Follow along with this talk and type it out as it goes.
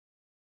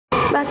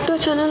Back to our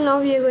channel. Now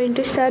we are going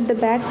to start the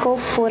back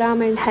of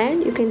forearm and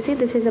hand. You can see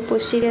this is the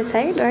posterior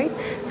side, right?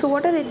 So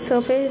what are its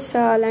surface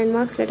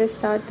landmarks? Let us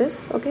start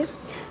this. Okay,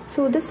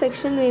 so this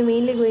section we are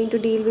mainly going to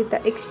deal with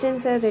the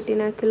extensor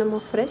retinaculum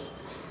of wrist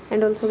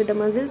and also with the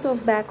muscles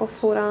of back of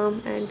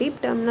forearm and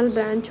deep terminal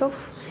branch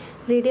of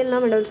radial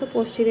nerve and also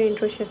posterior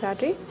interosseous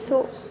artery.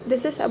 So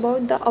this is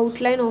about the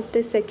outline of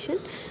this section,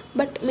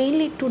 but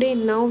mainly today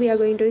now we are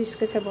going to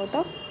discuss about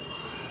the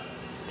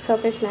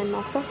surface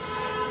landmarks of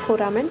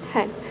forearm and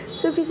hand.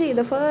 So if you see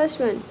the first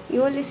one,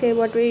 you only say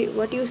what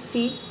you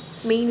see.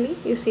 Mainly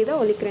you see the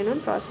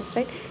olecranon process,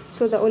 right?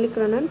 So the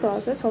olecranon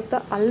process of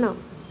the ulna,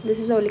 this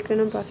is the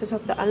olecranon process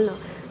of the ulna,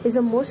 is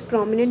the most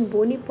prominent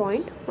bony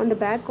point on the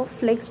back of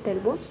flexed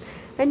elbow,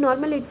 and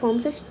normally it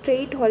forms a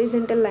straight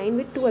horizontal line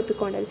with two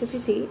epicondyles. If you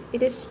see,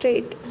 it is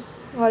straight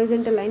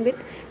horizontal line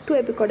with two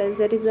epicondyles,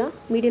 that is the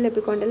medial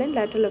epicondyle and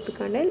lateral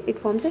epicondyle. It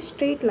forms a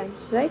straight line,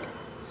 right?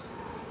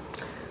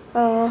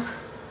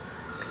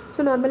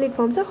 So normally it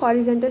forms a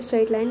horizontal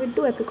straight line with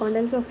two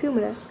epicondyles of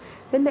humerus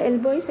when the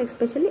elbow is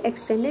especially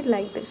extended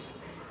like this,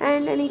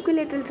 and an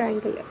equilateral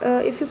triangle.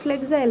 If you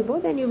flex the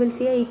elbow, then you will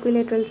see an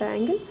equilateral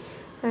triangle,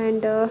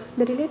 and the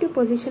relative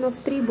position of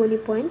three bony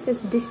points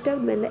is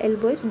disturbed when the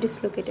elbow is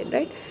dislocated,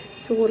 right?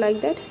 So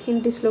like that,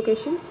 in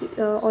dislocation,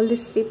 all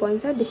these 3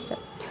 points are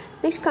disturbed.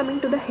 Next,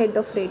 coming to the head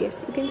of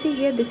radius, you can see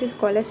here this is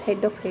called as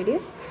head of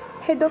radius.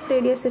 Head of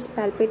radius is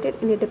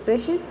palpated in a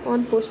depression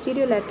on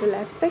posterior lateral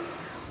aspect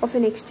of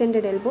an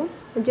extended elbow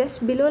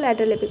just below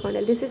lateral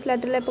epicondyle. This is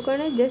lateral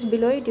epicondyle, just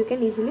below it you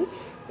can easily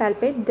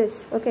palpate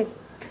this. Okay,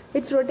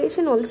 its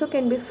rotation also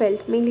can be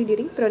felt mainly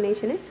during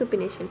pronation and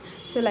supination.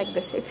 So like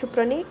this, if you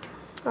pronate,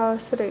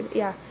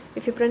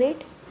 if you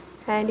pronate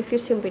and if you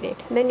supinate,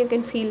 then you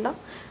can feel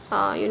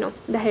the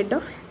the head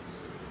of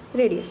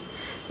radius.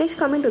 Next,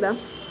 coming to the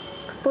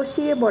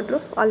posterior border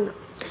of ulna.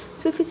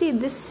 So if you see,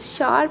 this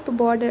sharp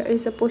border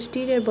is a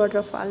posterior border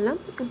of ulna.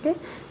 Okay,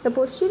 the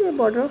posterior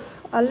border of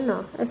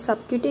ulna is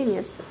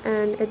subcutaneous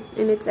and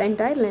in its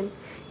entire length.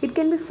 It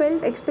can be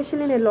felt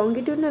especially in a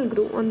longitudinal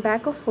groove on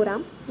back of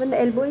forearm when the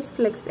elbow is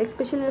flexed,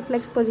 especially in a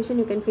flexed position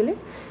you can feel it,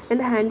 and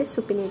the hand is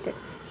supinated.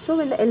 So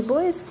when the elbow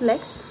is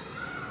flexed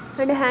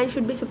and the hand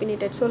should be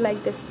supinated, so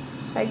like this.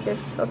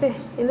 Okay,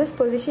 in this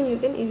position you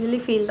can easily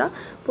feel the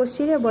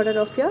posterior border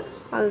of your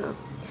ulna,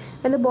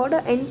 and the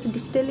border ends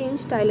distally in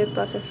styloid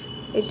process.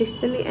 It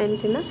distally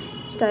ends in a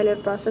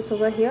styloid process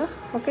over here.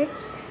 Okay,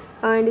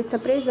 and it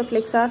separates the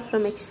flexors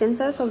from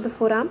extensors of the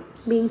forearm.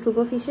 Being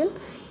superficial,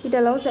 it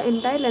allows the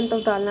entire length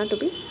of the ulna to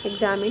be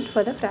examined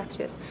for the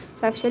fractures.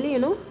 So actually,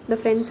 the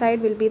front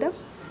side will be the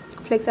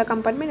flexor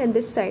compartment, and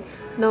this side,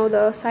 now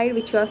the side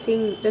which you are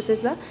seeing, this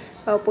is the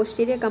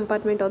posterior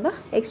compartment or the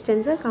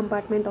extensor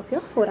compartment of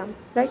your forearm,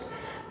 right?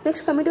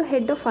 Next, coming to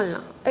head of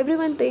ulna.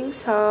 Everyone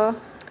thinks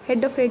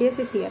head of radius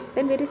is here,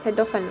 then where is head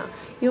of ulna?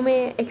 You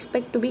may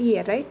expect to be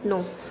here, right?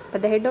 No,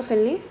 but the head of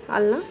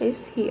ulna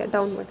is here,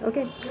 downward.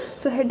 Okay,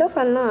 so head of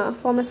ulna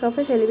form a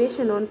surface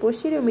elevation on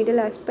posterior medial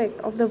aspect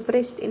of the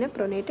wrist in a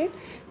pronated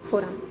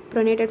forearm.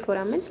 Pronated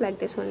forearm means like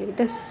this, only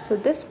this. So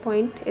this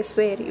point is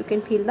where you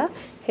can feel the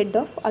head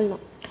of ulna.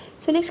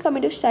 So next,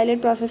 coming to styloid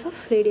process of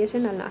radius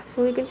and ulna.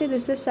 So you can see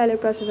this is the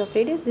styloid process of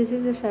radius, this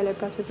is the styloid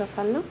process of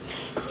ulna.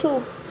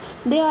 So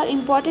they are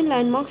important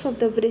landmarks of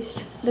the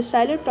wrist. The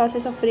styloid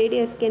process of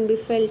radius can be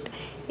felt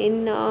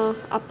in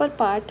upper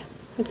part.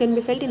 It can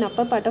be felt in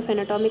upper part of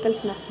anatomical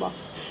snuff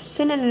box.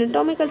 So in an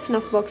anatomical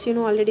snuff box, you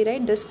know already,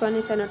 right? This one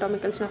is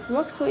anatomical snuff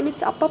box. So in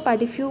its upper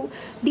part, if you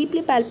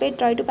deeply palpate,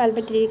 try to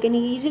palpate it, you can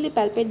easily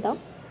palpate the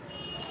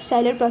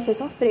styloid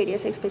process of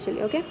radius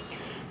especially. Okay,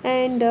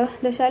 and the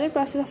styloid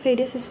process of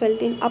radius is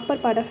felt in upper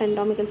part of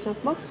anatomical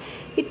snuff box.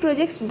 It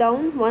projects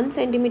down 1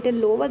 centimeter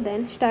lower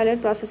than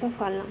styloid process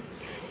of ulna.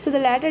 So the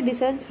latter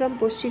descends from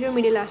posterior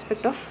medial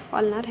aspect of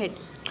ulnar head.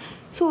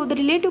 So the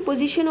relative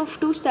position of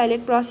two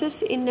styloid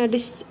process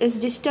is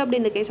disturbed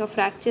in the case of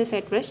fractures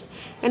at wrist,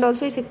 and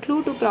also is a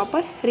clue to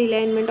proper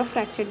realignment of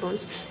fractured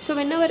bones. So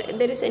whenever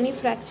there is any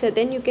fracture,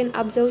 then you can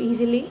observe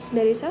easily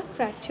there is a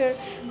fracture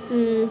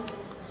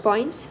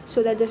points,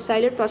 so that the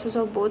styloid process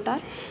of both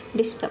are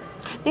disturbed.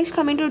 Next,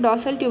 coming to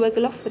dorsal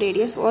tubercle of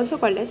radius, also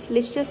called as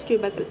Lister's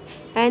tubercle,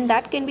 and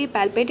that can be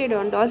palpated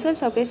on dorsal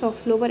surface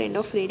of lower end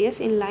of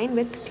radius in line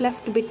with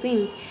cleft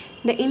between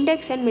the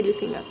index and middle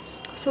finger.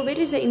 So where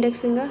is the index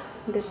finger?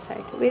 This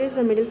side. Where is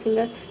the middle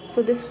finger?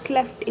 So this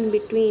cleft in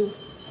between,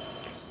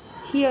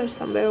 here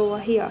somewhere over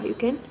here, you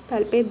can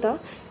palpate the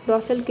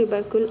dorsal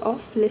tubercle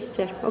of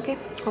Lister, okay,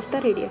 of the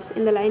radius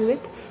in the line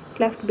with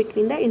cleft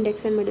between the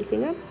index and middle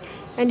finger,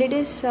 and it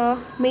is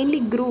mainly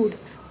grooved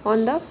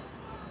on the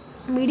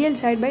medial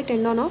side by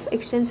tendon of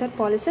extensor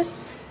pollicis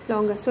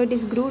longus. So it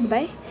is grooved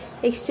by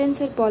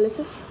extensor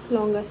pollicis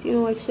longus.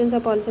 Extensor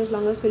pollicis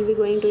longus will be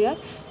going to your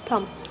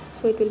thumb,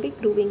 so it will be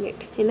grooving it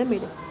in the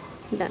middle.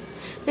 Done.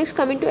 Next,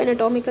 coming to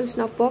anatomical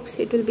snuff box,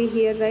 it will be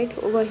here, right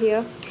over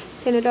here.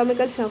 So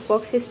anatomical snuff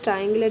box is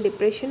triangular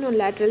depression on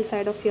lateral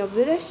side of your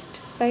wrist,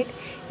 right?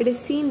 It is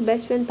seen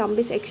best when thumb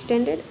is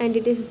extended, and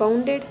it is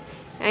bounded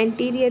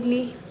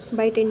anteriorly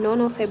by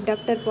tendon of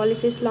abductor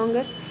pollicis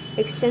longus,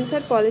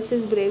 extensor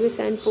pollicis brevis,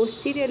 and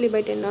posteriorly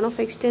by tendon of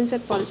extensor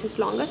pollicis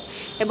longus.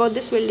 About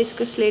this we'll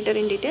discuss later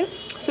in detail.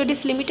 So it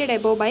is limited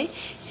above by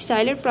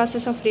styloid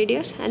process of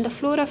radius, and the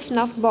floor of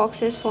snuff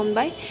box is formed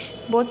by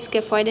both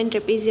scaphoid and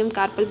trapezium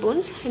carpal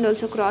bones, and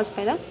also crossed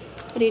by the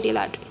radial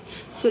artery.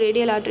 So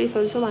radial artery is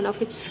also one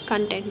of its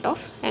content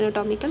of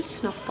anatomical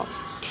snuff box.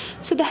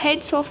 So the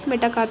heads of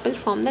metacarpal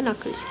form the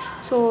knuckles.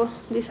 So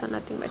these are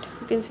nothing but,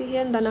 you can see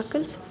here in the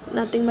knuckles,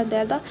 nothing but they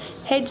are the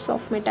heads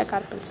of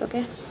metacarpals.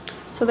 Okay,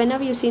 so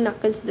whenever you see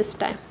knuckles this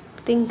time,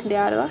 think they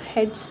are the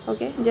heads.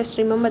 Okay, just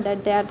remember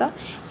that they are the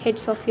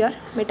heads of your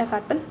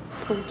metacarpal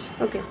bones.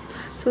 Okay,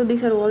 so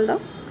these are all the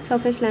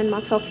surface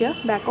landmarks of your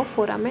back of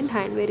forearm and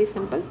hand. Very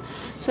simple.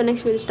 So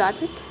next we'll start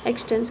with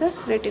extensor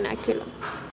retinaculum.